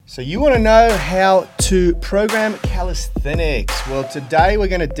So you want to know how to program calisthenics? Well, today we're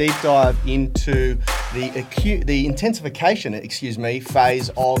going to deep dive into the intensification, phase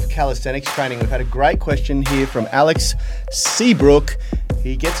of calisthenics training. We've had a great question here from Alex Seabrook.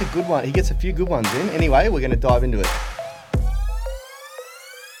 He gets a good one. He gets a few good ones in. Anyway, we're going to dive into it.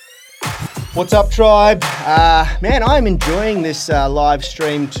 What's up, tribe? Man, I'm enjoying this live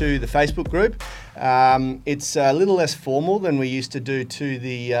stream to the Facebook group. It's a little less formal than we used to do to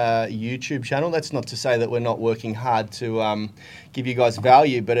the YouTube channel. That's not to say that we're not working hard to give you guys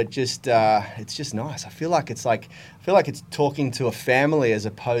value, but it's just nice. I feel like it's talking to a family as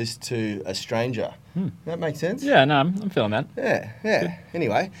opposed to a stranger. That makes sense? Yeah, no, I'm feeling that. Yeah.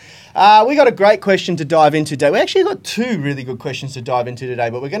 Anyway, we got a great question to dive into today. We actually got two really good questions to dive into today,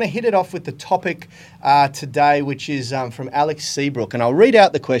 but we're going to hit it off with the topic today, which is from Alex Seabrook. And I'll read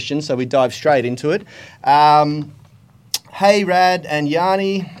out the question so we dive straight into it. Hey, Rad and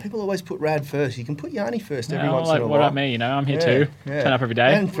Yanni. People always put Rad first. You can put Yanni first every once in a while. What about me? I'm here too. Turn up every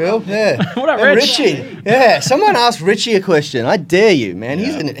day. And Phil, yeah. What about Rich? Richie? Yeah. Someone asked Richie a question. I dare you, man.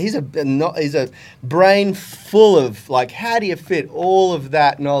 Yeah. He's a brain full of how do you fit all of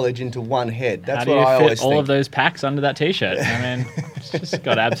that knowledge into one head? That's what I always think. How do you fit all of those packs under that t-shirt? I mean, it's just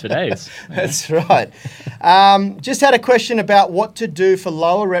got abs for days. That's right. Just had a question about what to do for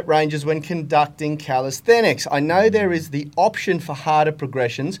lower rep ranges when conducting calisthenics. I know there is the option for harder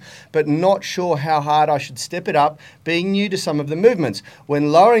progressions, but not sure how hard I should step it up, being new to some of the movements.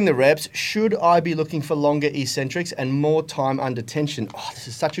 When lowering the reps, should I be looking for longer eccentrics and more time under tension? Oh, this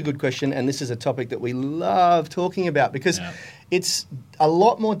is such a good question, and this is a topic that we love talking about because it's a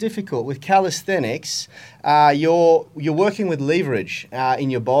lot more difficult with calisthenics. You're working with leverage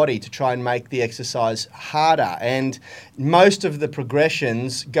in your body to try and make the exercise harder. And most of the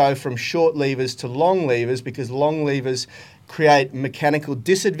progressions go from short levers to long levers because long levers create mechanical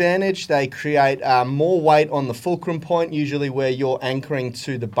disadvantage. They create more weight on the fulcrum point, usually where you're anchoring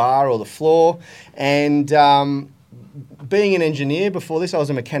to the bar or the floor. And being an engineer before this, I was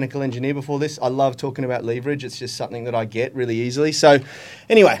a mechanical engineer before this. I love talking about leverage. It's just something that I get really easily. So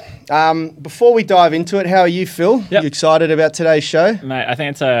anyway, before we dive into it, how are you, Phil? Yep. You excited about today's show? Mate, I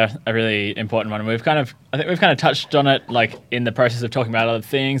think it's a really important one. And I think we've kind of touched on it in the process of talking about other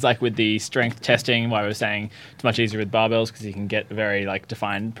things, like with the strength testing, why we were saying it's much easier with barbells because you can get a very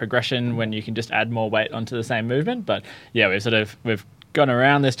defined progression when you can just add more weight onto the same movement. But yeah, we've gone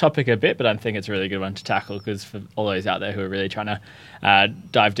around this topic a bit, but I think it's a really good one to tackle because for all those out there who are really trying to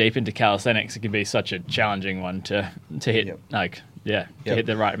dive deep into calisthenics, it can be such a challenging one to hit, hit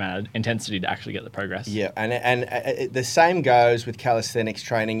the right amount of intensity to actually get the progress. Yeah, and the same goes with calisthenics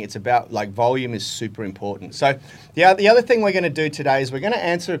training. It's about volume is super important. So the other thing we're going to do today is we're going to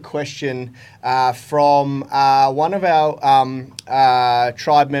answer a question from one of our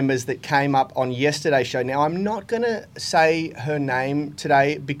tribe members that came up on yesterday's show. Now, I'm not going to say her name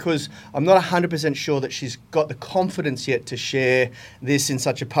today because I'm not 100% sure that she's got the confidence yet to share this in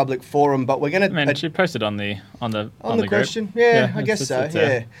such a public forum, but we're going to... I mean, she posted on the question. Group. Yeah, I guess so.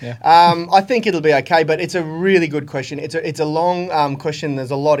 I think it'll be okay, but it's a really good question. It's a long question.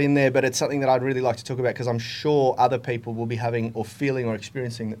 There's a lot in there, but it's something that I'd really like to talk about because I'm sure other people will be having or feeling or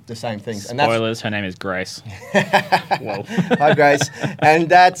experiencing the same things. Spoilers, her name is Grace. Whoa. Hi, Grace. And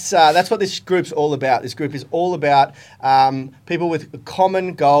that's what this group's all about. This group is all about people with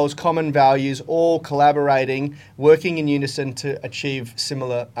common goals, common values, all collaborating, working in unison to achieve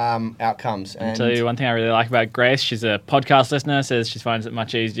similar outcomes. I'll tell you one thing I really like about Grace. She's a podcast listener, says she finds it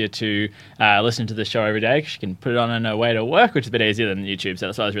much easier to listen to the show every day. She can put it on her way to work, which is a bit easier than YouTube. So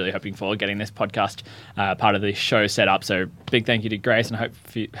that's what I was really hoping for, getting this podcast part of the show set up. So big thank you to Grace, and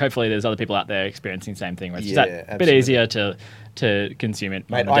hopefully there's other people out there experiencing the same thing, where it's just a bit easier to consume it.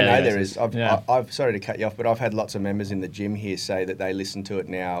 Mate, I know there is. I've sorry to cut you off, but I've had lots of members in the gym here say that they listen to it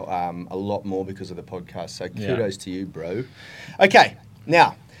now a lot more because of the podcast. So kudos to you, bro. Okay,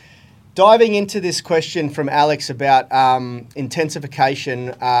 now diving into this question from Alex about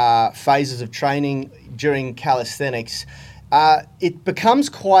intensification phases of training during calisthenics. It becomes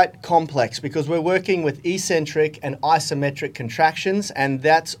quite complex because we're working with eccentric and isometric contractions, and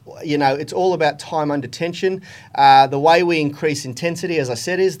that's, it's all about time under tension. The way we increase intensity, as I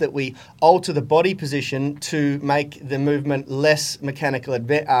said, is that we alter the body position to make the movement less mechanical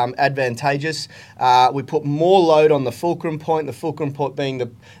advantageous. We put more load on the fulcrum point being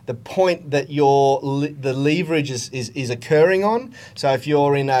the point that the leverage is occurring on. So if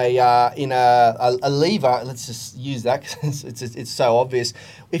you're in a lever, let's just use that because it's happens. It's so obvious.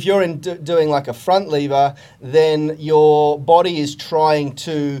 If you're doing like a front lever, then your body is trying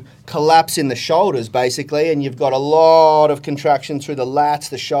to collapse in the shoulders basically, and you've got a lot of contraction through the lats,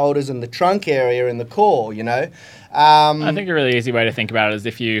 the shoulders, and the trunk area in the core. I think a really easy way to think about it is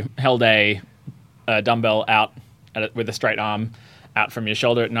if you held a dumbbell out with a straight arm out from your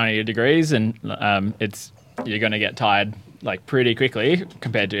shoulder at 90 degrees, and you're going to get tired like pretty quickly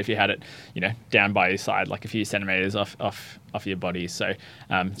compared to if you had it, down by your side, like a few centimeters off your body. So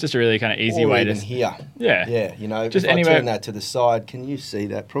it's just a really kind of easy way to here. Yeah. Just if I turn that to the side, can you see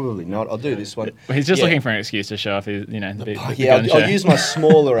that? Probably not. I'll do this one. He's just looking for an excuse to show off his, I'll use my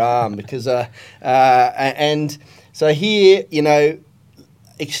smaller arm because and so here,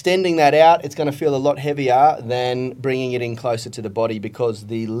 extending that out, it's going to feel a lot heavier than bringing it in closer to the body because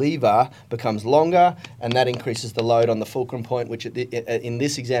the lever becomes longer and that increases the load on the fulcrum point, which in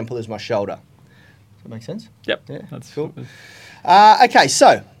this example is my shoulder. Does that make sense? Yep. Yeah, that's cool. Okay,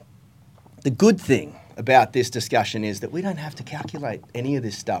 so the good thing about this discussion is that we don't have to calculate any of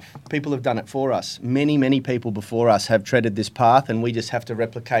this stuff. People have done it for us. Many, many people before us have treaded this path, and we just have to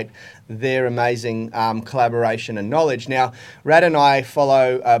replicate their amazing collaboration and knowledge. Now, Rad and I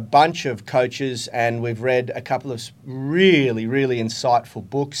follow a bunch of coaches, and we've read a couple of really, really insightful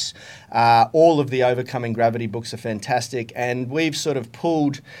books. All of the Overcoming Gravity books are fantastic, and we've sort of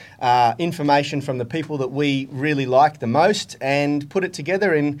pulled information from the people that we really like the most and put it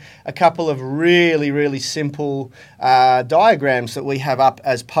together in a couple of really, really simple diagrams that we have up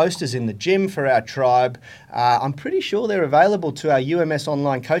as posters in the gym for our tribe. I'm pretty sure they're available to our UMS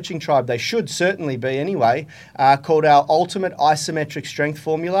online coaching tribe. They should certainly be anyway, called our Ultimate Isometric Strength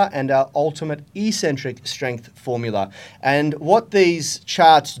Formula and our Ultimate Eccentric Strength Formula. And what these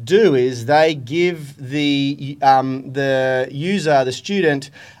charts do is they give the user, the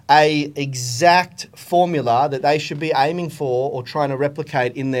student, a exact formula that they should be aiming for or trying to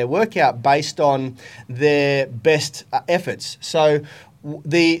replicate in their workout based on their best efforts. So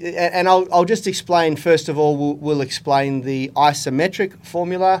I'll just explain, first of all, we'll explain the isometric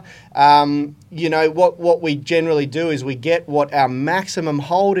formula. What we generally do is we get what our maximum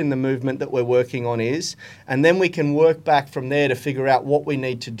hold in the movement that we're working on is, and then we can work back from there to figure out what we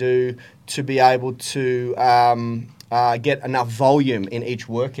need to do to be able to get enough volume in each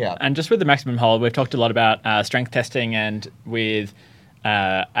workout. And just with the maximum hold, we've talked a lot about strength testing and with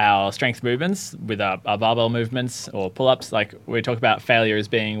our strength movements, with our barbell movements or pull-ups. Like we talk about failure as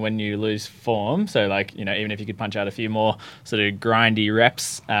being when you lose form. So like, even if you could punch out a few more sort of grindy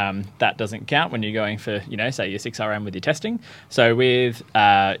reps, that doesn't count when you're going for, say your 6RM with your testing. So with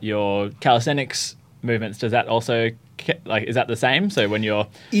your calisthenics movements, does that also is that the same? So when you're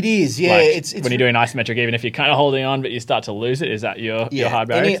it is, yeah. It's when you're doing isometric, even if you're kind of holding on but you start to lose it, is that your hard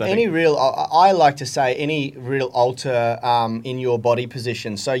barrier? I like to say any real alter in your body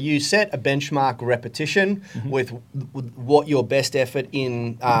position. So you set a benchmark repetition with what your best effort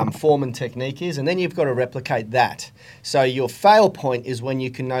in form and technique is, and then you've got to replicate that. So your fail point is when you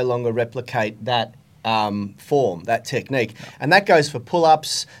can no longer replicate that form, that technique. And that goes for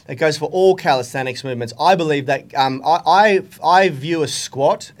pull-ups, that goes for all calisthenics movements. I believe that I view a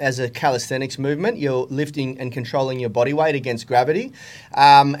squat as a calisthenics movement. You're lifting and controlling your body weight against gravity.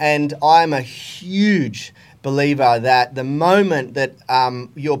 And I'm a huge believer that the moment that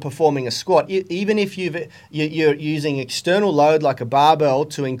you're performing a squat, even if you're using external load like a barbell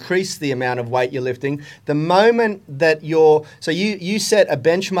to increase the amount of weight you're lifting, the moment that you set a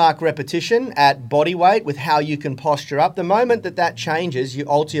benchmark repetition at body weight with how you can posture up, the moment that changes, you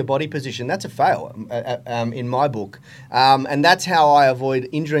alter your body position. That's a fail in my book. And that's how I avoid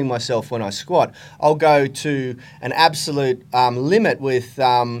injuring myself when I squat. I'll go to an absolute limit with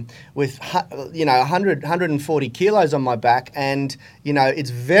 140 kilos on my back, and it's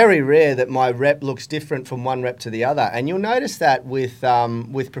very rare that my rep looks different from one rep to the other. And you'll notice that with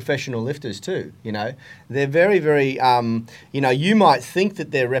professional lifters too. They're very, very you might think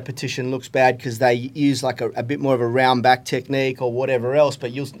that their repetition looks bad because they use like a bit more of a round back technique or whatever else,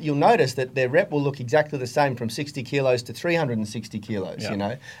 but you'll notice that their rep will look exactly the same from 60 kilos to 360 kilos.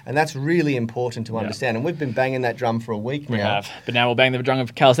 And that's really important to understand. And we've been banging that drum for a week now. We have, but now we'll bang the drum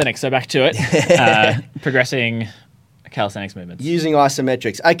of calisthenics. So back to it, progressing calisthenics movements. Using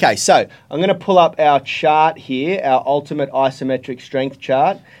isometrics. Okay, so I'm going to pull up our chart here, our ultimate isometric strength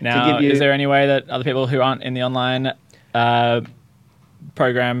chart. Now, is there any way that other people who aren't in the online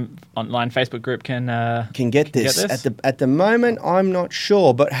program, online Facebook group can get this? At the moment, I'm not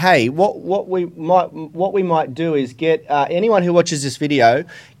sure. But hey, what we might do is get anyone who watches this video,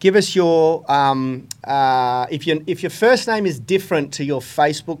 give us your if your first name is different to your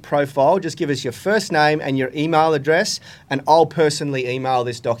Facebook profile, just give us your first name and your email address, and I'll personally email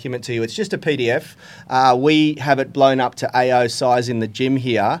this document to you. It's just a PDF. We have it blown up to AO size in the gym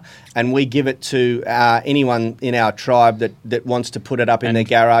here, and we give it to anyone in our tribe that wants to put it up in their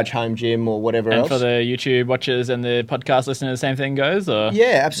garage, home gym, or whatever else. And for the YouTube watchers and the podcast listeners, same thing goes? Or?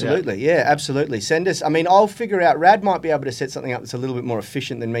 Yeah, absolutely. Yeah, absolutely. Send us. I mean, I'll figure out. Rad might be able to set something up that's a little bit more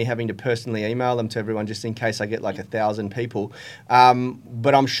efficient than me having to personally email them to everyone, just in case I get like 1,000 people.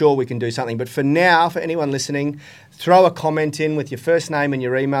 But I'm sure we can do something. But for now, for anyone listening, throw a comment in with your first name and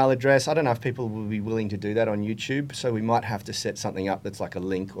your email address. I don't know if people will be willing to do that on YouTube, so we might have to set something up that's like a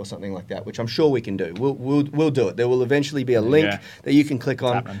link or something like that, which I'm sure we can do. We'll do it. There will eventually be a link that you can click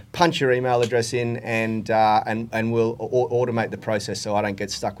on, punch your email address in, and we'll automate the process so I don't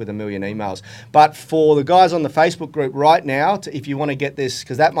get stuck with a million emails. But for the guys on the Facebook group right now, if you want to get this,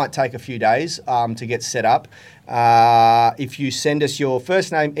 because that might take a few days to get set up, if you send us your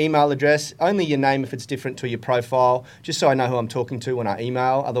first name, email address, only your name if it's different to your profile, just so I know who I'm talking to when I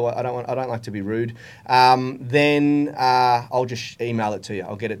email. Otherwise, I don't like to be rude. Then I'll just email it to you.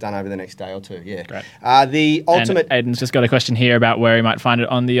 I'll get it done over the next day or two. Yeah. Great. The ultimate. And Aiden's just got a question here about where he might find it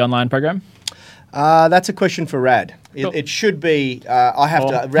on the online program. That's a question for Rad. Cool. It should be. I have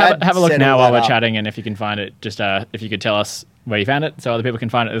to. Rad, have a look now while we're up. chatting, and if you can find it, just if you could tell us where you found it, so other people can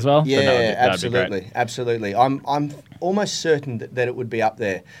find it as well. Yeah, that'd be great. Absolutely. I'm almost certain that it would be up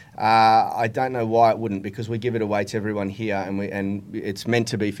there. I don't know why it wouldn't, because we give it away to everyone here, and it's meant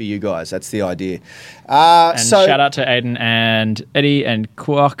to be for you guys. That's the idea. So shout out to Aiden and Eddie and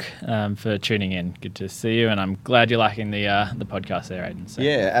Kwok for tuning in. Good to see you, and I'm glad you're liking the podcast there, Aiden. So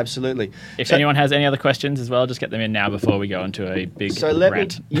yeah, absolutely. If anyone has any other questions as well, just get them in now before we go into a big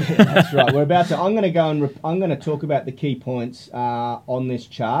rant. Yeah, that's right. We're about to. I'm going to go and I'm going to talk about the key points on this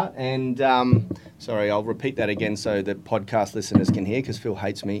chart, and sorry, I'll repeat that again so that podcast listeners can hear, because Phil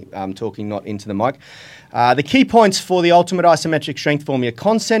hates me talking not into the mic. The key points for the ultimate isometric strength formula: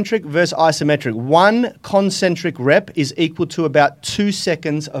 concentric versus isometric. One concentric rep is equal to about 2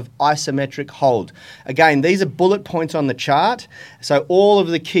 seconds of isometric hold. Again, these are bullet points on the chart. So all of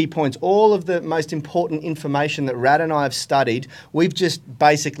the key points, all of the most important information that Rad and I have studied, we've just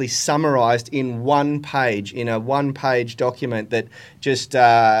basically summarized in one page, in a one-page document that just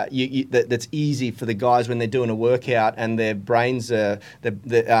that's easy for the guys when they're doing a workout and their brains are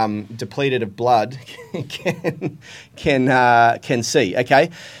depleted of blood can see. Okay.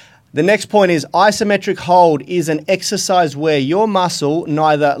 The next point is isometric hold is an exercise where your muscle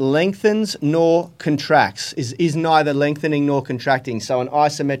neither lengthens nor contracts, is neither lengthening nor contracting. So an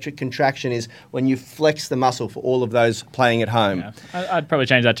isometric contraction is when you flex the muscle, for all of those playing at home. Yeah. I'd probably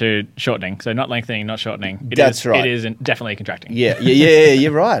change that to shortening. So not lengthening, not shortening. That's right. It is definitely contracting. Yeah,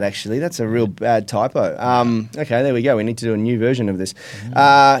 you're right, actually. That's a real bad typo. Okay, there we go. We need to do a new version of this.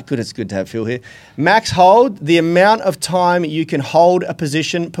 It's good to have Phil here. Max hold, the amount of time you can hold a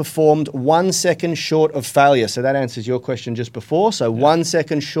position performed 1 second short of failure. So that answers your question just before. So 1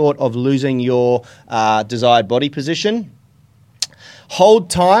 second short of losing your desired body position. Hold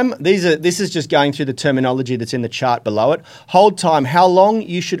time, this is just going through the terminology that's in the chart below it. Hold time, how long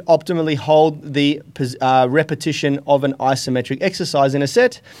you should optimally hold the repetition of an isometric exercise in a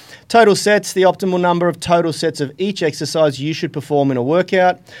set. Total sets, the optimal number of total sets of each exercise you should perform in a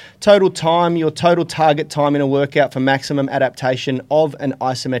workout. Total time, your total target time in a workout for maximum adaptation of an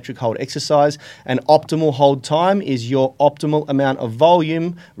isometric hold exercise. And optimal hold time is your optimal amount of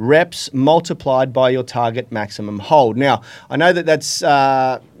volume, reps, multiplied by your target maximum hold. Now, I know that's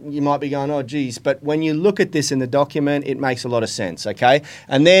you might be going, oh, geez, but when you look at this in the document, it makes a lot of sense, okay?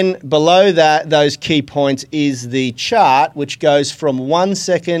 And then below that, those key points is the chart, which goes from 1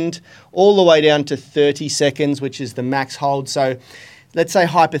 second all the way down to 30 seconds, which is the max hold. So let's say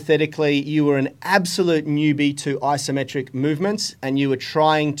hypothetically you were an absolute newbie to isometric movements and you were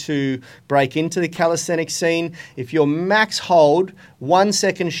trying to break into the calisthenics scene. If your max hold 1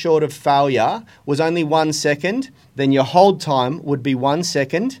 second short of failure was only 1 second, then your hold time would be 1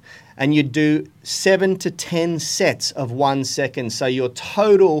 second, and you'd do 7 to 10 sets of 1 second. So your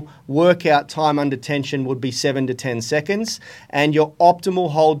total workout time under tension would be 7 to 10 seconds, and your optimal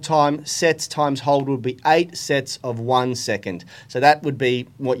hold time, sets times hold, would be 8 sets of 1 second. So that would be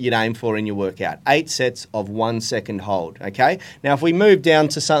what you'd aim for in your workout, 8 sets of 1 second hold, okay? Now, if we move down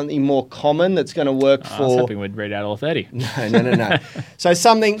to something more common that's going to work for... I was hoping we'd read out all 30. No. So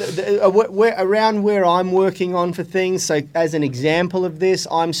something around where I'm working on for for things. So as an example of this,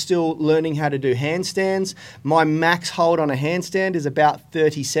 I'm still learning how to do handstands. My max hold on a handstand is about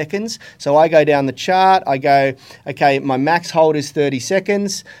 30 seconds. So I go down the chart, I go, okay, my max hold is 30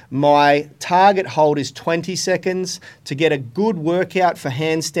 seconds. My target hold is 20 seconds. To get a good workout for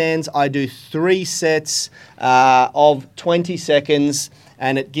handstands, I do 3 sets of 20 seconds.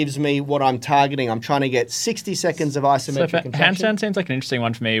 And it gives me what I'm targeting. I'm trying to get 60 seconds of isometric contraction. Handstand seems like an interesting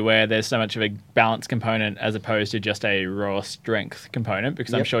one for me, where there's so much of a balance component as opposed to just a raw strength component,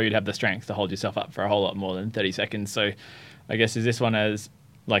 because I'm sure you'd have the strength to hold yourself up for a whole lot more than 30 seconds. So I guess, is this one as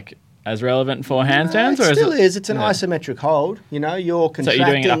relevant for handstands? It still is. It's an isometric hold. You know, you're contracting. So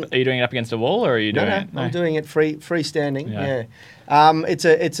are you doing it up against a wall, or are you doing it? No, I'm doing it freestanding. Yeah. It's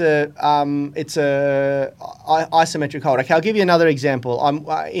a isometric hold. Okay, I'll give you another example. I'm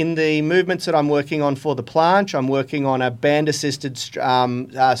in the movements that I'm working on for the planche. I'm working on a band-assisted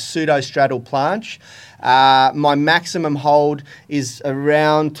pseudo-straddle planche. My maximum hold is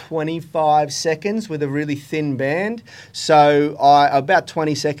around 25 seconds with a really thin band. So about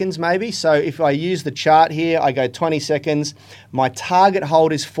 20 seconds maybe. So if I use the chart here, I go 20 seconds. My target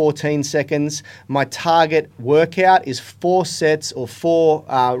hold is 14 seconds. My target workout is 4 sets or 4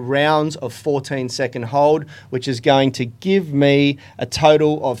 rounds of 14-second hold, which is going to give me a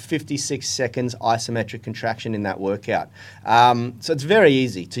total of 56 seconds isometric contraction in that workout. So it's very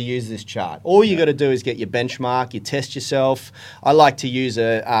easy to use this chart. All you got to do is get your benchmark, you test yourself. I like to use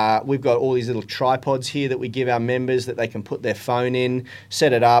we've got all these little tripods here that we give our members that they can put their phone in,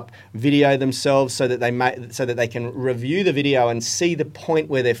 set it up, video themselves so that they can review the video and see the point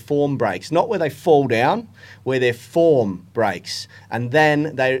where their form breaks, not where they fall down, where their form breaks. And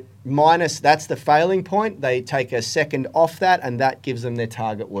then that's the failing point. They take a second off that, and that gives them their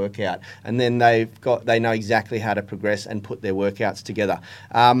target workout. And then they know exactly how to progress and put their workouts together.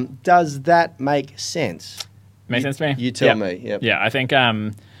 Does that make sense? Makes sense to me. You tell me. Yep. Yeah, I think.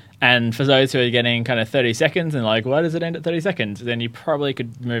 And for those who are getting kind of 30 seconds and like, why does it end at 30 seconds? Then you probably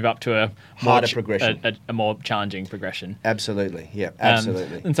could move up to a harder progression, a more challenging progression. Absolutely, yeah,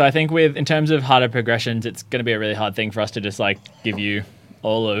 absolutely. And so I think in terms of harder progressions, it's going to be a really hard thing for us to just like give you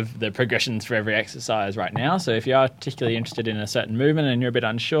all of the progressions for every exercise right now. So if you are particularly interested in a certain movement and you're a bit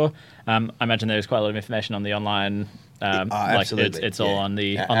unsure, I imagine there's quite a lot of information on the online. Absolutely. It's all on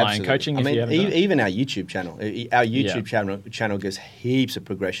the online coaching. I mean, even our YouTube channel. Our YouTube channel gives heaps of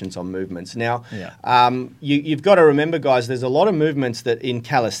progressions on movements. Now, you've got to remember, guys, there's a lot of movements that in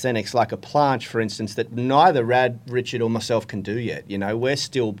calisthenics, like a planche, for instance, that neither Rad, Richard, or myself can do yet. You know, we're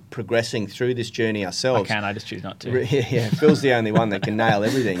still progressing through this journey ourselves. I just choose not to. Yeah, Phil's the only one that can nail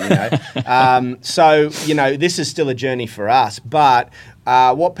everything, you know. So, you know, this is still a journey for us, but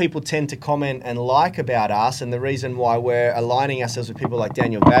what people tend to comment and like about us, and the reason why we're aligning ourselves with people like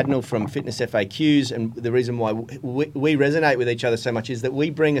Daniel Vadnal from Fitness FAQs, and the reason why we resonate with each other so much, is that we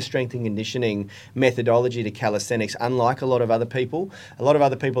bring a strength and conditioning methodology to calisthenics, unlike a lot of other people. A lot of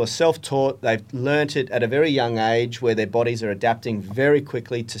other people are self-taught. They've learnt it at a very young age where their bodies are adapting very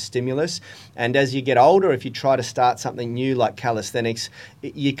quickly to stimulus. And as you get older, if you try to start something new like calisthenics,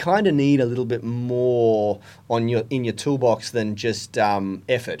 you kind of need a little bit more in your toolbox than just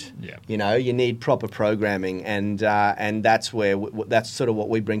effort. Yeah. You know, you need proper programming, and that's sort of what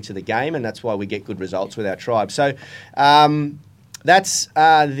we bring to the game, and that's why we get good results with our tribe. So that's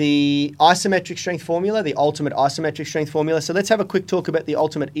the isometric strength formula, the ultimate isometric strength formula. So let's have a quick talk about the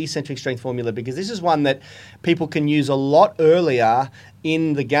ultimate eccentric strength formula, because this is one that people can use a lot earlier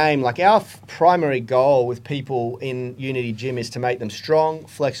in the game. Like, our primary goal with people in Unity Gym is to make them strong,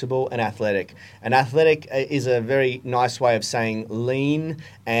 flexible, and athletic. And athletic is a very nice way of saying lean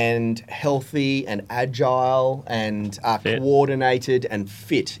and healthy and agile and coordinated and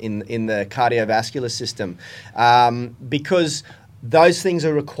fit in the cardiovascular system, because those things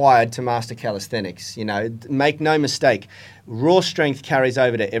are required to master calisthenics. You know, make no mistake, raw strength carries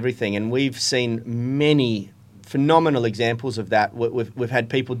over to everything, and we've seen many phenomenal examples of that. We've had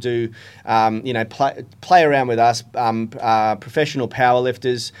people do, play around with us, professional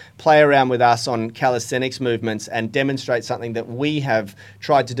powerlifters play around with us on calisthenics movements and demonstrate something that we have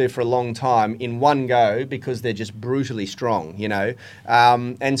tried to do for a long time in one go, because they're just brutally strong, you know.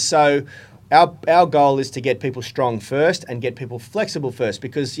 And so our goal is to get people strong first and get people flexible first,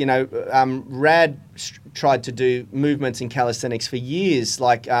 because, you know, Rad tried to do movements in calisthenics for years,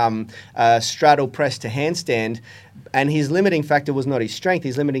 like straddle press to handstand, and his limiting factor was not his strength.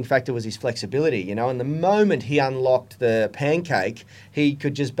 His limiting factor was his flexibility, you know. And the moment he unlocked the pancake, he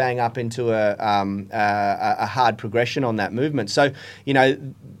could just bang up into a hard progression on that movement. So, you know,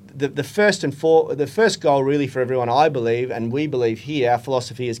 the first goal really for everyone, I believe, and we believe here, our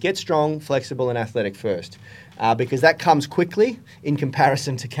philosophy is get strong, flexible, and athletic first. because that comes quickly in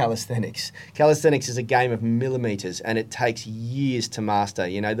comparison to calisthenics. Calisthenics is a game of millimeters, and it takes years to master.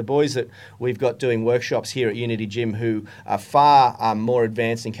 You know, the boys that we've got doing workshops here at Unity Gym who are far more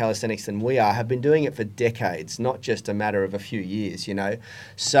advanced in calisthenics than we are have been doing it for decades, not just a matter of a few years, you know.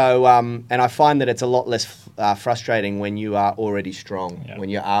 So, and I find that it's a lot less frustrating when you are already strong, when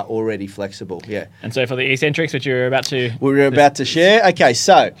you are already flexible. Yeah. And so for the eccentrics, which you're about to... We're about to share. Okay,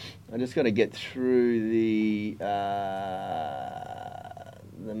 so I just got to get through the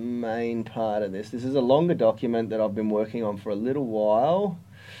main part of this. This is a longer document that I've been working on for a little while.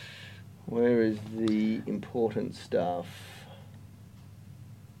 Where is the important stuff?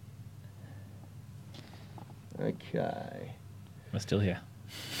 Okay. We're still here.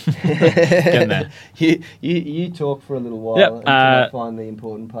 Getting there. You talk for a little while Yep, until I find the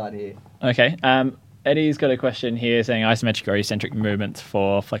important part here. Okay. Eddie's got a question here saying isometric or eccentric movements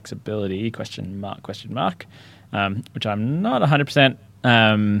for flexibility, question mark, which I'm not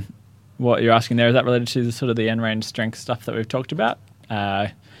 100% what you're asking there. Is that related to the sort of the end range strength stuff that we've talked about?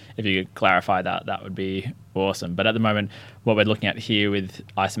 If you could clarify that, that would be awesome. But at the moment, what we're looking at here with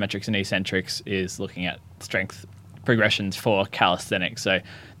isometrics and eccentrics is looking at strength progressions for calisthenics. So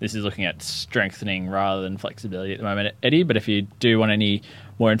this is looking at strengthening rather than flexibility at the moment, Eddie. But if you do want any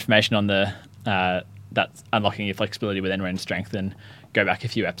more information on the that's unlocking your flexibility with end range strength, then go back a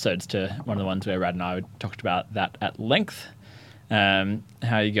few episodes to one of the ones where Rad and I talked about that at length. How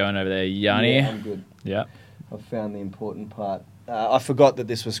are you going over there, Yanni? Yeah, I'm good. Yeah. I've found the important part. I forgot that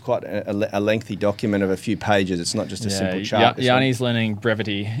this was quite a lengthy document of a few pages. It's not just a simple chart. Yanni's learning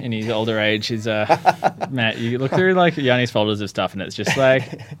brevity in his older age. He's Matt, you look through like Yanni's folders of stuff, and it's just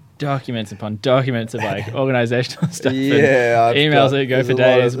like documents upon documents of like organizational stuff. Yeah, and emails that go for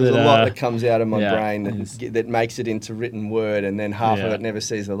days. There's a lot that comes out of my brain that makes it into written word, and then half of it never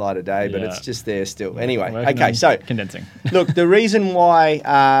sees the light of day. But it's just there still. Anyway, okay. So condensing. Look, the reason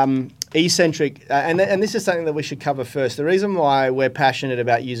why. Eccentric, and this is something that we should cover first. The reason why we're passionate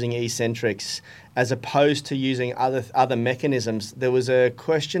about using eccentrics as opposed to using other mechanisms, there was a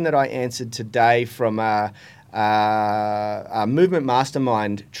question that I answered today from a Movement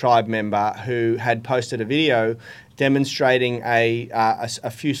Mastermind tribe member who had posted a video demonstrating a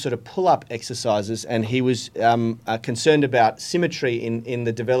few sort of pull-up exercises, and he was concerned about symmetry in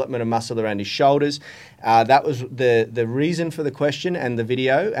the development of muscle around his shoulders. That was the reason for the question and the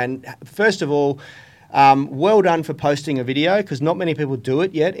video. And first of all, well done for posting a video, because not many people do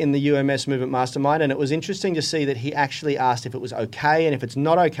it yet in the UMS Movement Mastermind. And it was interesting to see that he actually asked if it was okay, and if it's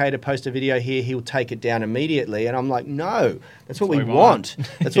not okay to post a video here, he'll take it down immediately. And I'm like, no, that's what we want.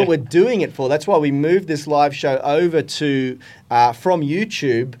 That's what we're doing it for. That's why we moved this live show over to from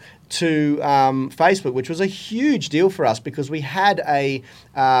YouTube to Facebook, which was a huge deal for us because we had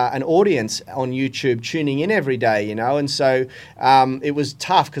an audience on YouTube tuning in every day, you know, and so it was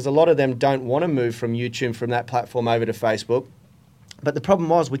tough because a lot of them don't want to move from YouTube, from that platform, over to Facebook. But the problem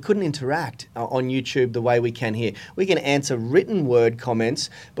was we couldn't interact on YouTube the way we can here. We can answer written word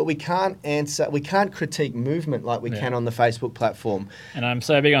comments, but we can't critique movement like we can on the Facebook platform. And I'm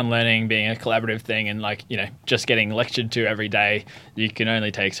so big on learning being a collaborative thing, and like, you know, just getting lectured to every day, you can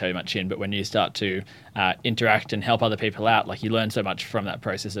only take so much in. But when you start to interact and help other people out, like, you learn so much from that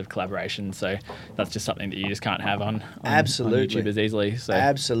process of collaboration. So that's just something that you just can't have on YouTube as easily. So.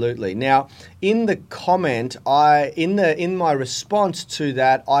 Absolutely. Now, in the comment, in my response to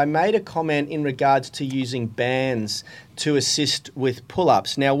that, I made a comment in regards to using bands to assist with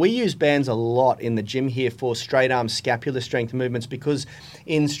pull-ups. Now, we use bands a lot in the gym here for straight arm scapular strength movements, because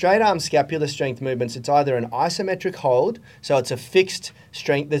in straight arm scapular strength movements, it's either an isometric hold, so it's a fixed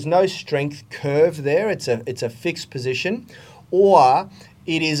strength, there's no strength curve there, it's a fixed position, or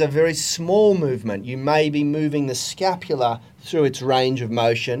it is a very small movement. You may be moving the scapula through its range of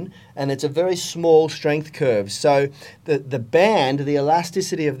motion, and it's a very small strength curve. So the band, the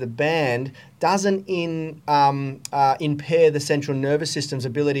elasticity of the band, doesn't impair the central nervous system's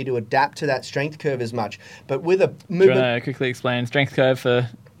ability to adapt to that strength curve as much. But with a movement... Do you want to quickly explain strength curve for...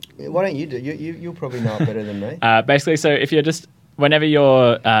 Why don't you do? You'll probably know it better than me. Basically, so if you're just... Whenever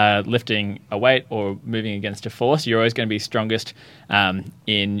you're lifting a weight or moving against a force, you're always going to be strongest in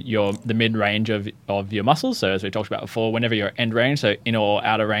the mid-range of your muscles. So as we talked about before, whenever you're end range, so in or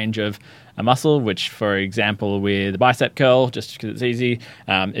outer range of a muscle, which, for example, with the bicep curl, just because it's easy,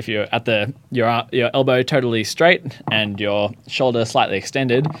 if you're at your elbow totally straight and your shoulder slightly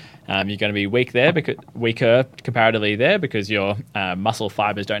extended, you're going to be weaker comparatively there, because your muscle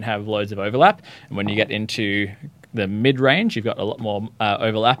fibers don't have loads of overlap. And when you get into the mid range, you've got a lot more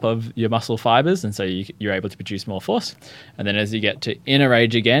overlap of your muscle fibers, and so you're able to produce more force. And then as you get to inner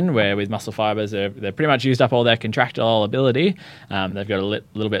range again, where with muscle fibers they're pretty much used up all their contractile ability, they've got a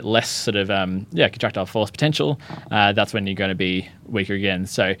little bit less sort of contractile force potential. That's when you're going to be weaker again.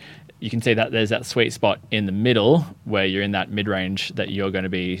 So you can see that there's that sweet spot in the middle where you're in that mid-range that you're going to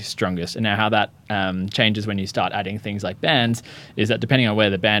be strongest. And now how that changes when you start adding things like bands is that depending on where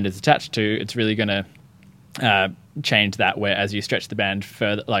the band is attached to, it's really going to change that, where as you stretch the band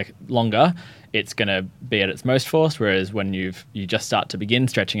further, like longer, it's going to be at its most force, whereas when you just start to begin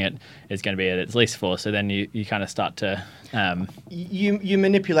stretching it, it's going to be at its least force. So then you kind of start to... You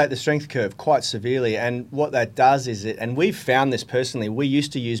manipulate the strength curve quite severely, and what that does is and we've found this personally, we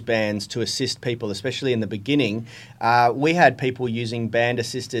used to use bands to assist people, especially in the beginning. We had people using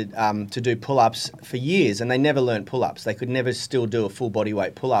band-assisted to do pull-ups for years, and they never learned pull-ups. They could never still do a full body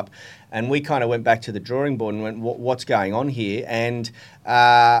weight pull-up. And we kind of went back to the drawing board and went, what's going on here? And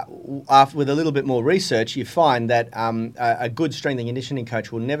with a little bit more research, you find that a good strength and conditioning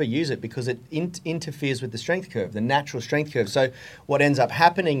coach will never use it because it interferes with the strength curve, the natural strength curve. So what ends up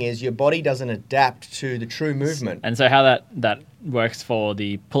happening is your body doesn't adapt to the true movement. And so how that works for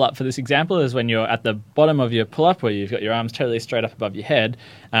the pull-up for this example is when you're at the bottom of your pull-up, where you've got your arms totally straight up above your head,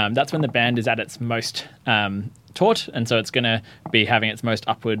 that's when the band is at its most taut, and so it's going to be having its most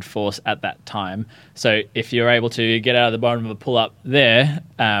upward force at that time. So if you're able to get out of the bottom of a pull-up there,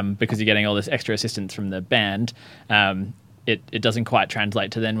 because you're getting all this extra assistance from the band, it doesn't quite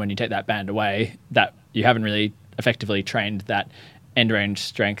translate to then when you take that band away, that you haven't really effectively trained that end range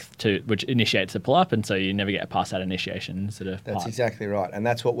strength which initiates the pull-up, and so you never get past that initiation sort of That's part. exactly right, and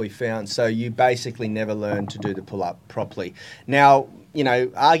that's what we found. So you basically never learn to do the pull-up properly. Now,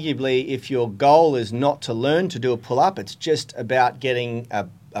 arguably, if your goal is not to learn to do a pull-up, it's just about getting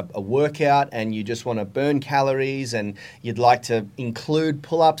a workout and you just want to burn calories and you'd like to include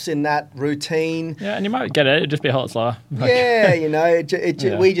pull-ups in that routine. Yeah, and you might get it. It'd just be a whole lot slower. Yeah,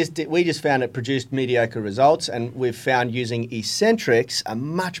 Yeah. we just found it produced mediocre results, and we've found using eccentrics a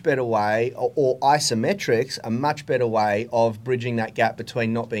much better way, or isometrics a much better way of bridging that gap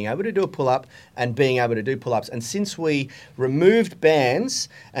between not being able to do a pull-up and being able to do pull-ups. And since we removed bands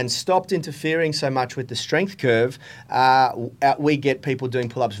and stopped interfering so much with the strength curve, we get people doing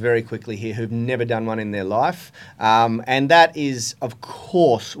pull-ups very quickly here who've never done one in their life. And that is, of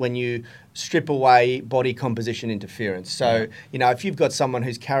course, when you strip away body composition interference. So, if you've got someone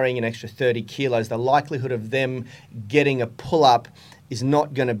who's carrying an extra 30 kilos, the likelihood of them getting a pull-up is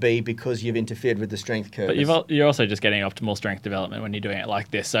not going to be because you've interfered with the strength curve. But you're also just getting optimal strength development when you're doing it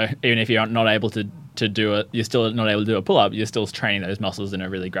like this. So even if you're not able to do it, you're still not able to do a pull-up, you're still training those muscles in a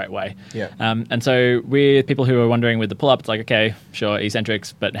really great way. Yeah. And so with people who are wondering with the pull-up, it's like, okay, sure,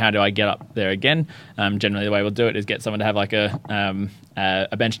 eccentrics, but how do I get up there again? Generally, the way we'll do it is get someone to have like a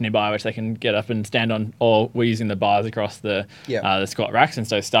bench nearby which they can get up and stand on, or we're using the bars across the squat racks. And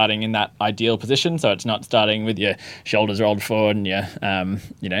so starting in that ideal position, so it's not starting with your shoulders rolled forward and your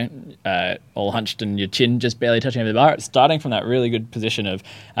all hunched and your chin just barely touching over the bar. It's starting from that really good position of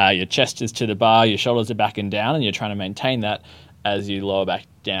your chest is to the bar, your shoulders are back and down, and you're trying to maintain that as you lower back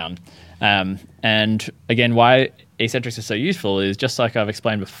down. And again, why eccentrics are so useful is just like I've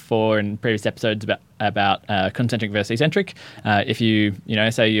explained before in previous episodes about concentric versus eccentric. If you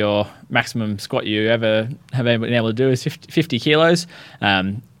say your maximum squat you ever have been able to do is 50 kilos,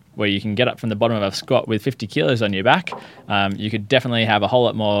 where you can get up from the bottom of a squat with 50 kilos on your back, you could definitely have a whole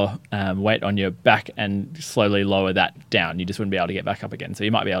lot more weight on your back and slowly lower that down. You just wouldn't be able to get back up again. So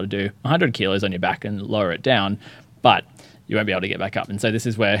you might be able to do 100 kilos on your back and lower it down, but you won't be able to get back up. And so this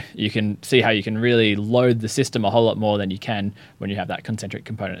is where you can see how you can really load the system a whole lot more than you can when you have that concentric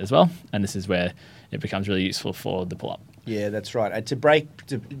component as well. And this is where it becomes really useful for the pull-up. Yeah, that's right. And to break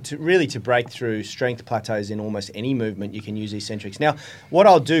through strength plateaus in almost any movement, you can use eccentrics. Now, what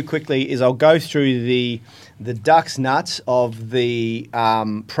I'll do quickly is I'll go through the duck's nuts of the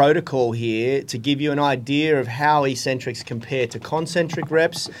protocol here to give you an idea of how eccentrics compare to concentric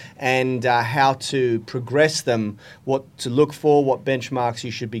reps and how to progress them, what to look for, what benchmarks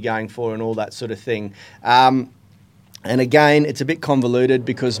you should be going for, and all that sort of thing. And again, it's a bit convoluted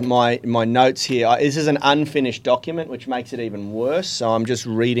because my notes here, this is an unfinished document, which makes it even worse. So I'm just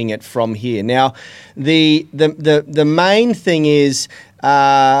reading it from here. Now, the main thing is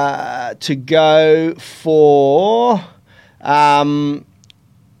to go for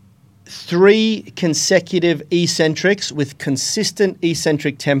 3 consecutive eccentrics with consistent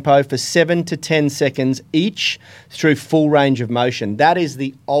eccentric tempo for 7 to 10 seconds each through full range of motion. That is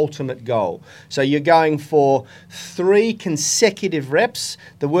the ultimate goal. So you're going for 3 consecutive reps.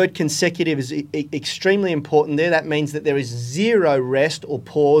 The word consecutive is extremely important there. That means that there is 0 rest or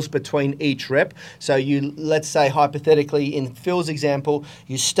pause between each rep. So let's say hypothetically in Phil's example,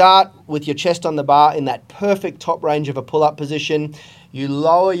 you start with your chest on the bar in that perfect top range of a pull-up position. You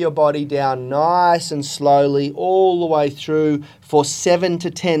lower your body down nice and slowly all the way through for 7 to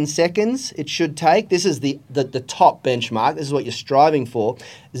 10 seconds. It should take. This is the top benchmark. This is what you're striving for.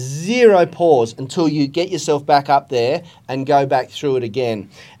 0 pause until you get yourself back up there and go back through it again.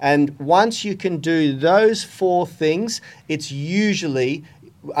 And once you can do those 4 things, it's usually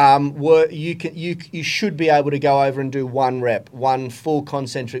you should be able to go over and do 1 rep, 1 full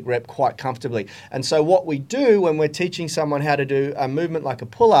concentric rep quite comfortably. And so what we do when we're teaching someone how to do a movement like a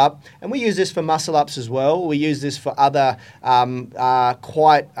pull-up, and we use this for muscle-ups as well, we use this for other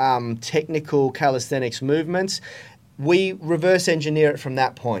quite technical calisthenics movements, we reverse engineer it from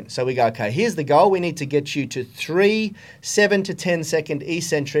that point. So we go, okay, here's the goal. We need to get you to 3 7 to 10 second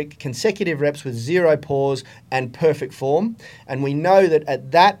eccentric consecutive reps with 0 pause and perfect form. And we know that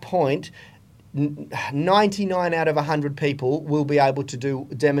at that point, 99 out of 100 people will be able to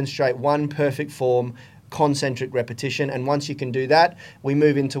demonstrate 1 perfect form concentric repetition. And once you can do that, we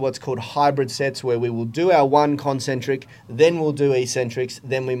move into what's called hybrid sets, where we will do our 1 concentric, then we'll do eccentrics,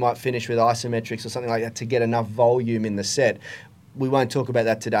 then we might finish with isometrics or something like that to get enough volume in the set. We won't talk about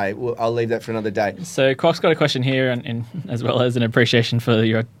that today. I'll leave that for another day. So Croc's got a question here, and as well as an appreciation for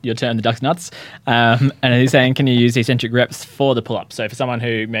your term, the duck's nuts. And he's saying, can you use eccentric reps for the pull-up? So for someone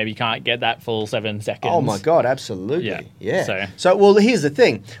who maybe can't get that full 7 seconds. Oh my God, absolutely. Yeah. So well, here's the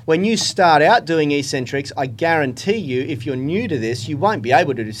thing. When you start out doing eccentrics, I guarantee you, if you're new to this, you won't be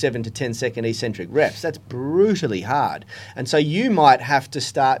able to do 7 to 10 second eccentric reps. That's brutally hard. And so you might have to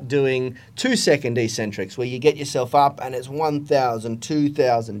start doing 2 second eccentrics where you get yourself up and it's 1,000,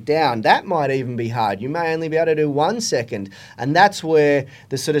 2,000 down. That might even be hard. You may only be able to do 1 second. And that's where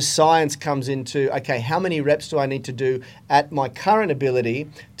the sort of science comes into, okay, how many reps do I need to do at my current ability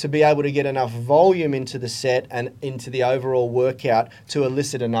to be able to get enough volume into the set and into the overall workout to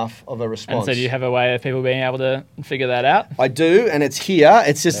elicit enough of a response? And so do you have a way of people being able to figure that out? I do, and it's here.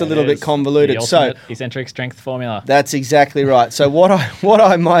 It's just a little bit convoluted. The ultimate eccentric strength formula. That's exactly right. So what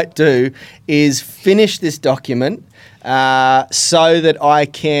I might do is finish this document so that I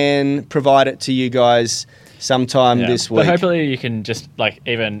can provide it to you guys sometime this week. But hopefully you can just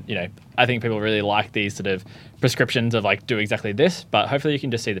even, I think people really like these sort of prescriptions of do exactly this, but hopefully you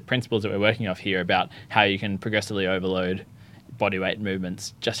can just see the principles that we're working off here about how you can progressively overload bodyweight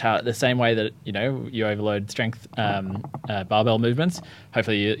movements, just how the same way that you overload strength barbell movements.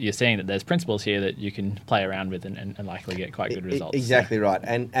 Hopefully you're seeing that there's principles here that you can play around with and likely get quite good results. Exactly right.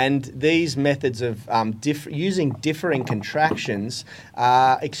 And these methods of using differing contractions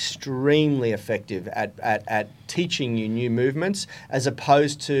are extremely effective at teaching you new movements, as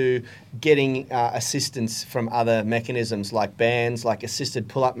opposed to getting assistance from other mechanisms like bands, like assisted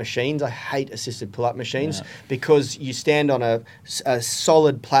pull-up machines. I hate assisted pull-up machines because you stand on a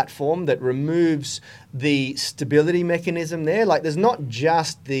solid platform that removes the stability mechanism there. There's not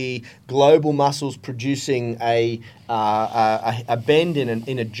just the global muscles producing a bend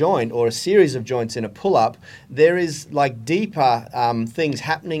in a joint or a series of joints in a pull-up. There is deeper things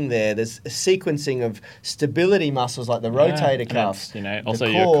happening there. There's a sequencing of stability muscles like the rotator cuff. Also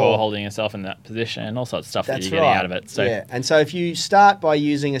your core holding yourself in that position, all sorts of stuff that you're getting out of it. So and so if you start by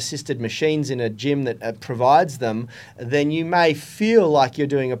using assisted machines in a gym that provides them, then you may feel like you're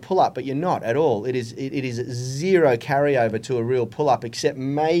doing a pull-up, but you're not at all. It is 0 carryover to a real pull-up, except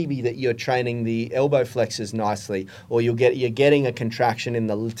maybe that you're training the elbow flexors nicely, or you're getting a contraction in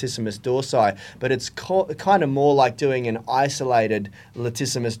the latissimus dorsi. But it's kind of more like doing an isolated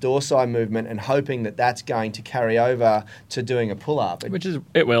latissimus dorsi movement and hoping that that's going to carry over to doing a pull-up.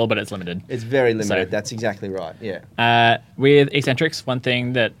 It will, but it's limited. It's very limited. So, that's exactly right. Yeah. With eccentrics, one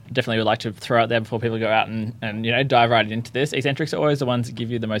thing that definitely would like to throw out there before people go out and dive right into this, eccentrics are always the ones that give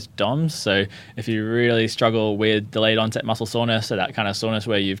you the most DOMs. So if you really struggle with delayed onset muscle soreness, so that kind of soreness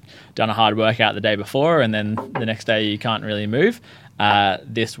where you've done a hard workout the day before and then the next day you can't really move,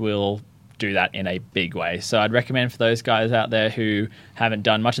 this will do that in a big way. So I'd recommend for those guys out there who haven't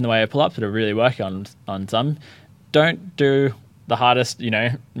done much in the way of pull-ups but are really working on some, don't do the hardest,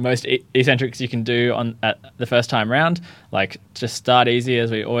 most eccentrics you can do at the first time round. Just start easy,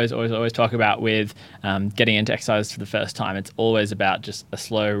 as we always talk about with getting into exercise for the first time. It's always about just a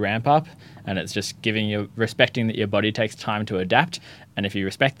slow ramp up and it's just respecting that your body takes time to adapt. And if you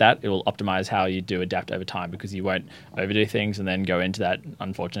respect that, it will optimize how you do adapt over time, because you won't overdo things and then go into that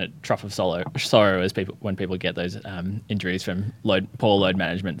unfortunate trough of sorrow as when people get those injuries from poor load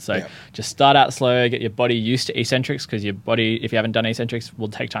management. So just start out slow, get your body used to eccentrics, because your body, if you haven't done eccentrics, will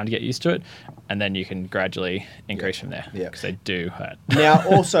take time to get used to it, and then you can gradually increase from there, because they do hurt. Now,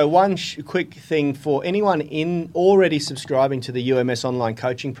 also one quick thing for anyone already subscribing to the UMS online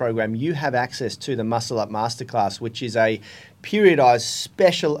coaching program, you have access to the Muscle Up Masterclass, which is a periodized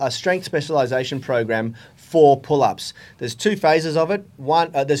strength specialization program for pull-ups. There's 2 phases of it.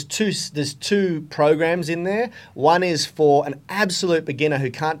 There's two programs in there. One is for an absolute beginner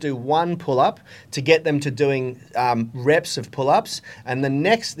who can't do one pull-up, to get them to doing reps of pull-ups, and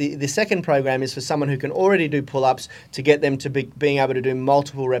the second program is for someone who can already do pull-ups, to get them to being able to do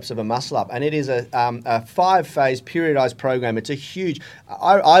multiple reps of a muscle-up. And it is a 5-phase periodized program. It's a huge.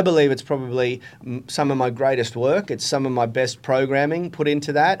 I believe it's probably some of my greatest work. It's some of my best programming put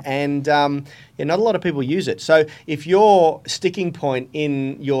into that, and not a lot of people use it. So if your sticking point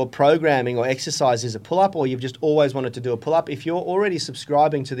in your programming or exercise is a pull-up, or you've just always wanted to do a pull-up, if you're already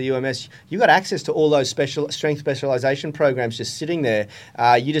subscribing to the UMS, you've got access to all those special strength specialization programs just sitting there.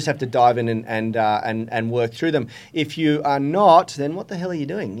 You just have to dive in and work through them. If you are not, then what the hell are you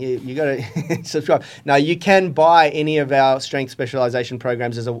doing? You got to subscribe. Now, you can buy any of our strength specialization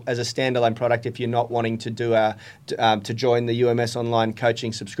programs as a standalone product if you're not wanting to do to join the UMS online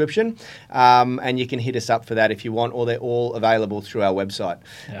coaching subscription. And you can hit us up for that if you want, or they're all available through our website.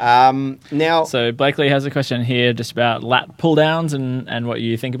 Now, so Blakely has a question here just about lat pull downs and what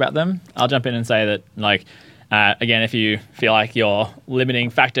you think about them. I'll jump in and say that, again, if you feel like your limiting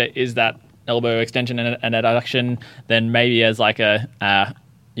factor is that elbow extension and adduction, then maybe as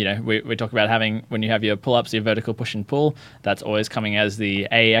we talk about having, when you have your pull-ups, your vertical push and pull, that's always coming as the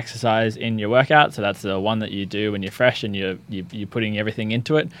A exercise in your workout. So that's the one that you do when you're fresh and you're putting everything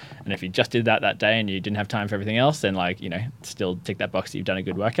into it. And if you just did that day and you didn't have time for everything else, then still tick that box that you've done a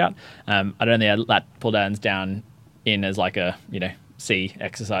good workout. I don't think lat pull downs down in as C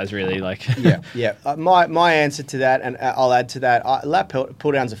exercise really. My answer to that, and I'll add to that, lat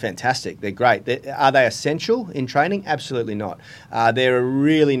pull downs are fantastic. They're great. Are they essential in training? Absolutely not. They're a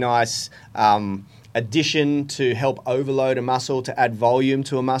really nice addition to help overload a muscle, to add volume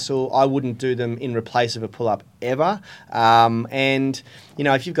to a muscle. I wouldn't do them in replace of a pull-up ever. And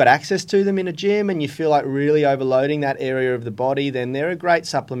if you've got access to them in a gym and you feel like really overloading that area of the body, then they're a great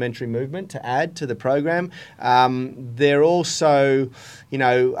supplementary movement to add to the program. They're also,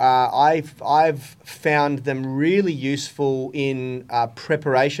 I've found them really useful in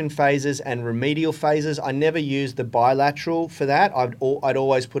preparation phases and remedial phases. I never use the bilateral for that. I'd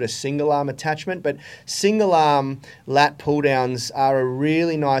always put a single arm attachment, but single arm lat pull downs are a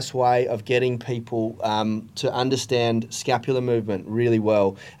really nice way of getting people to understand scapular movement really well.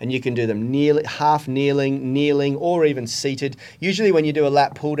 And you can do them half kneeling, or even seated. Usually when you do a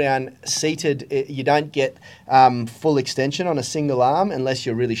lat pull down seated, you don't get full extension on a single arm unless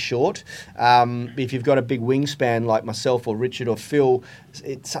you're really short. If you've got a big wingspan like myself or Richard or Phil,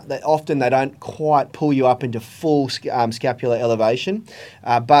 often they don't quite pull you up into full scapular elevation.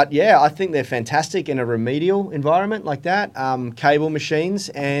 But I think they're fantastic in a remedial environment like that. Cable machines,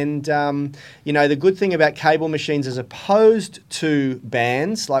 and the good thing about cable machines as opposed to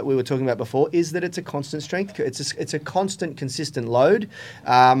bands like we were talking about before is that it's a constant strength. It's a constant, consistent load,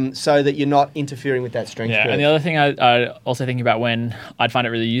 so that you're not interfering with that strength curve. And the other thing I also think about when I'd find it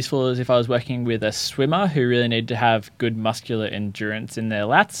really useful is if I was working with a swimmer who really needed to have good muscular endurance in their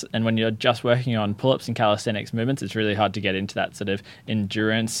lats, and when you're just working on pull-ups and calisthenics movements, it's really hard to get into that sort of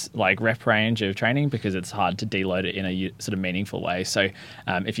endurance rep range of training, because it's hard to deload it in a sort of meaningful way. So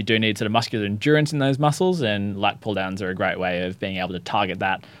if you do need sort of muscular endurance in those muscles, then lat pull downs are a great way of being able to target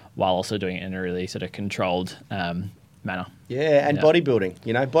that while also doing it in a really sort of controlled manner. Yeah, and bodybuilding.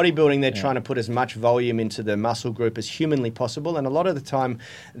 Bodybuilding, they're trying to put as much volume into the muscle group as humanly possible, and a lot of the time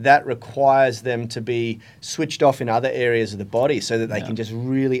that requires them to be switched off in other areas of the body so that they can just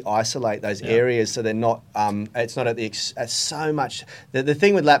really isolate those areas, so they're not, it's not at so much. The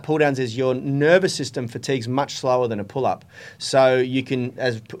thing with lat pull downs is your nervous system fatigues much slower than a pull-up. So you can,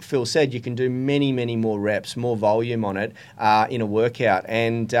 as Phil said, you can do many, many more reps, more volume on it in a workout.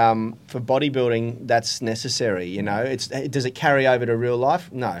 And for bodybuilding, that's necessary. Does it carry over to real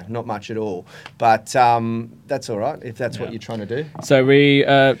life? No, not much at all. But that's all right if that's what you're trying to do. So we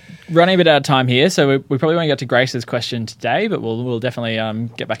running a bit out of time here, so we probably won't get to Grace's question today, but we'll definitely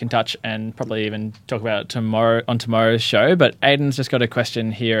get back in touch and probably even talk about it tomorrow on tomorrow's show. But Aidan's just got a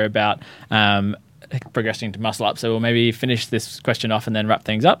question here about progressing to muscle up. So we'll maybe finish this question off and then wrap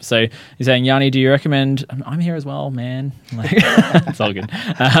things up. So he's saying, Yanni, do you recommend? I'm here as well, man. Like, it's all good.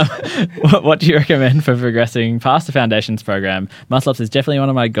 What do you recommend for progressing past the foundations program? Muscle ups is definitely one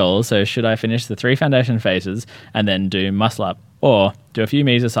of my goals. So should I finish the 3 foundation phases and then do muscle up, or do a few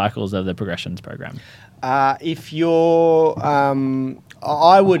mesocycles of the progressions program? If you're,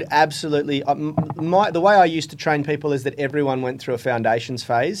 I would absolutely. The way I used to train people is that everyone went through a foundations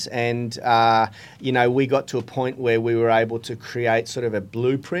phase, and we got to a point where we were able to create sort of a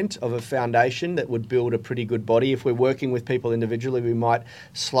blueprint of a foundation that would build a pretty good body. If we're working with people individually, we might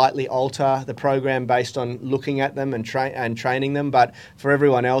slightly alter the program based on looking at them and training them. But for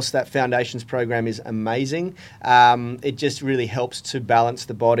everyone else, that foundations program is amazing. It just really helps to balance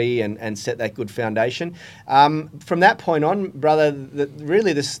the body and set that good foundation. From that point on, brother,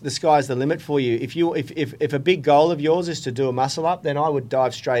 really the sky's the limit for you. If a big goal of yours is to do a muscle up, then I would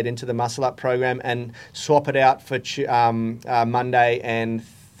dive straight into the muscle up program and swap it out for Monday and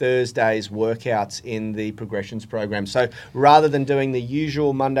Thursday's workouts in the progressions program. So rather than doing the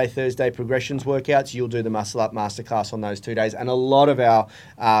usual Monday, Thursday progressions workouts, you'll do the muscle up masterclass on those 2 days. And a lot of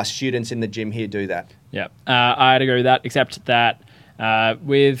our students in the gym here do that. Yeah, I'd agree with that, except that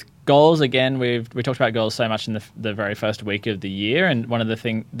with goals, again, we talked about goals so much in the very first week of the year, and one of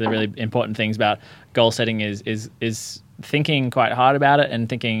the really important things about goal setting is thinking quite hard about it and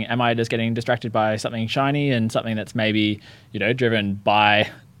thinking, am I just getting distracted by something shiny and something that's maybe driven by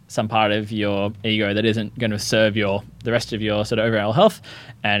some part of your ego that isn't going to serve the rest of your sort of overall health?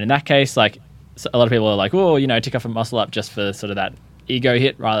 And in that case, like, a lot of people are like, oh, tick off a muscle up just for sort of that ego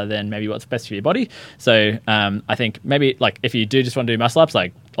hit rather than maybe what's best for your body. So I think maybe, like, if you do just want to do muscle ups,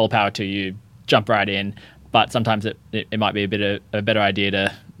 like, all power to you, jump right in. But sometimes it might be a better idea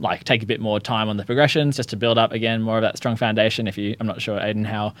to, like, take a bit more time on the progressions just to build up, again, more of that strong foundation. I'm not sure, Aiden,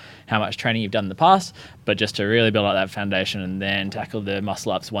 how much training you've done in the past, but just to really build up that foundation and then tackle the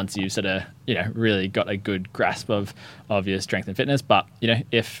muscle ups once you've sort of, really got a good grasp of your strength and fitness. But,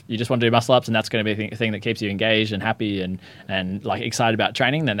 if you just want to do muscle ups and that's going to be a thing that keeps you engaged and happy and like excited about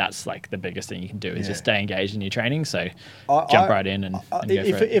training, then that's like the biggest thing you can do is just stay engaged in your training. So jump right in and go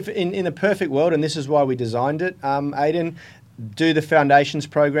for it. If in a perfect world, and this is why we designed it, Aiden, do the foundations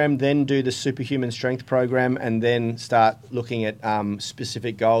program, then do the superhuman strength program, and then start looking at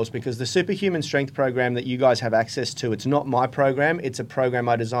specific goals, because the superhuman strength program that you guys have access to, it's not my program. It's a program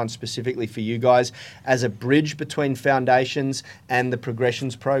I designed specifically for you guys as a bridge between foundations and the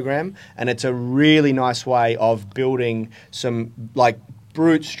progressions program. And it's a really nice way of building some, like,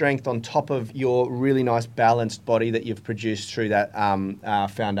 brute strength on top of your really nice balanced body that you've produced through that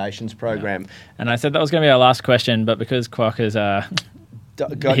foundations program. Yeah. And I said that was going to be our last question, but because Kwok is I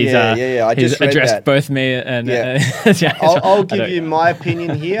just addressed that. Both me and I'll give you my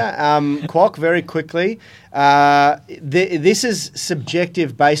opinion here. Kwok, very quickly. This is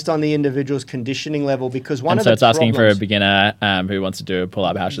subjective based on the individual's conditioning level, because it's asking for a beginner who wants to do a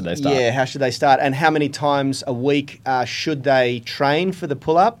pull-up. How should they start? Yeah, how should they start, and how many times a week should they train for the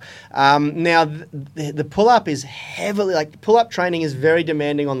pull-up? Now, the pull-up is pull-up training is very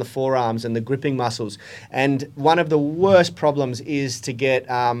demanding on the forearms and the gripping muscles, and one of the worst problems is to get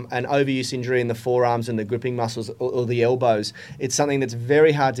an overuse injury in the forearms and the gripping muscles or the elbows. It's something that's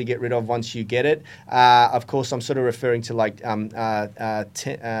very hard to get rid of once you get it. Of course, I'm sort of referring to like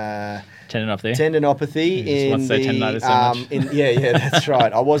tendinopathy. Tendinopathy in the tendinitis so much. Yeah, that's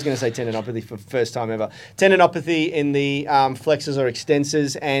right. I was going to say tendinopathy for the first time ever. Tendinopathy in the flexors or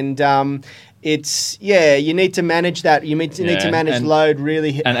extensors, and you need to manage that. You need to manage load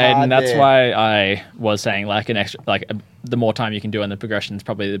really hard. And Aiden, that's why I was saying the more time you can do on the progression is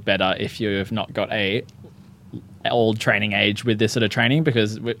probably the better if you've not got a old training age with this sort of training,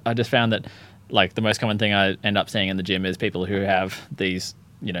 because I just found that, like, the most common thing I end up seeing in the gym is people who have these,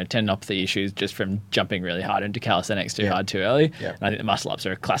 tendinopathy issues just from jumping really hard into calisthenics too hard too early. Yeah. And I think the muscle ups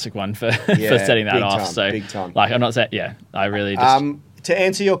are a classic one for setting that off. Big time. Like, I'm not saying, I really just... To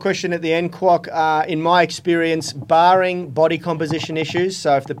answer your question at the end, Kwok, in my experience, barring body composition issues,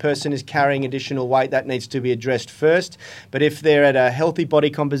 so if the person is carrying additional weight, that needs to be addressed first. But if they're at a healthy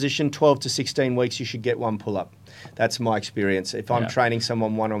body composition, 12 to 16 weeks, you should get one pull-up. That's my experience. If I'm training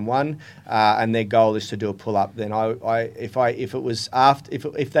someone one-on-one and their goal is to do a pull-up, then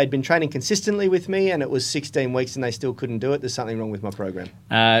if they'd been training consistently with me and it was 16 weeks and they still couldn't do it, there's something wrong with my program.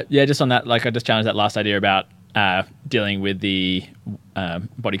 Just on that, like, I just challenged that last idea about dealing with the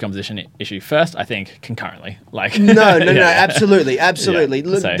body composition issue first. I think concurrently. Like no, absolutely.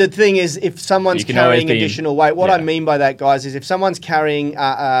 Look, So the thing is, if someone's you can always carrying be- additional weight, what I yeah. mean by that, guys, is if someone's carrying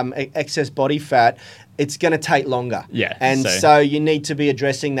excess body fat, it's going to take longer. Yeah, And so- so you need to be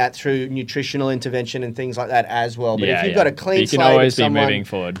addressing that through nutritional intervention and things like that as well. But if Yeah, you've got a yeah. clean You can slate always of be someone, moving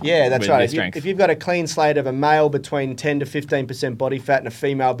forward Yeah, that's with right. your If, strength. if you've got a clean slate of a male between 10 to 15% body fat and a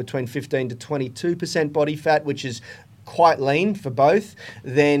female between 15 to 22% body fat, which is quite lean for both,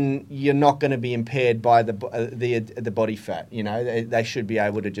 then you're not going to be impaired by the body fat. You know, they should be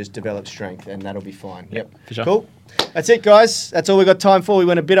able to just develop strength, and that'll be fine. Yep, for sure. Cool. That's it, guys. That's all we got time for. We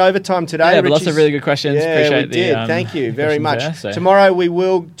went a bit over time today. Yeah, but lots of Richie's- really good questions. Yeah, Appreciate we did. the Thank you very questions much. there, so- Tomorrow we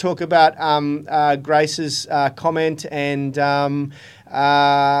will talk about Grace's comment, and I'm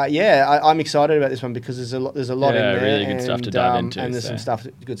excited about this one because there's a lot in Yeah, there. really good stuff to dive into, and there's so. some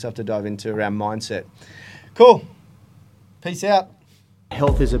good stuff to dive into around mindset. Cool. Peace out.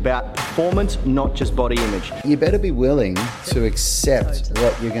 Health is about performance, not just body image. You better be willing to accept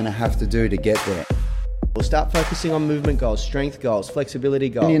what you're going to have to do to get there. We'll start focusing on movement goals, strength goals, flexibility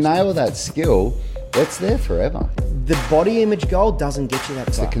goals. When you nail that skill, it's there forever. The body image goal doesn't get you that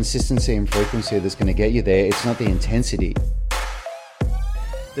It's the far. consistency and frequency that's going to get you there. It's not the intensity.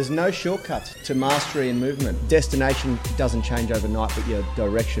 There's no shortcuts to mastery and movement. Destination doesn't change overnight, but your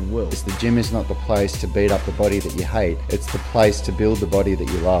direction will. The gym is not the place to beat up the body that you hate. It's the place to build the body that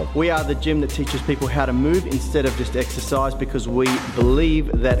you love. We are the gym that teaches people how to move instead of just exercise, because we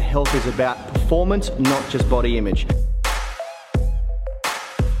believe that health is about performance, not just body image.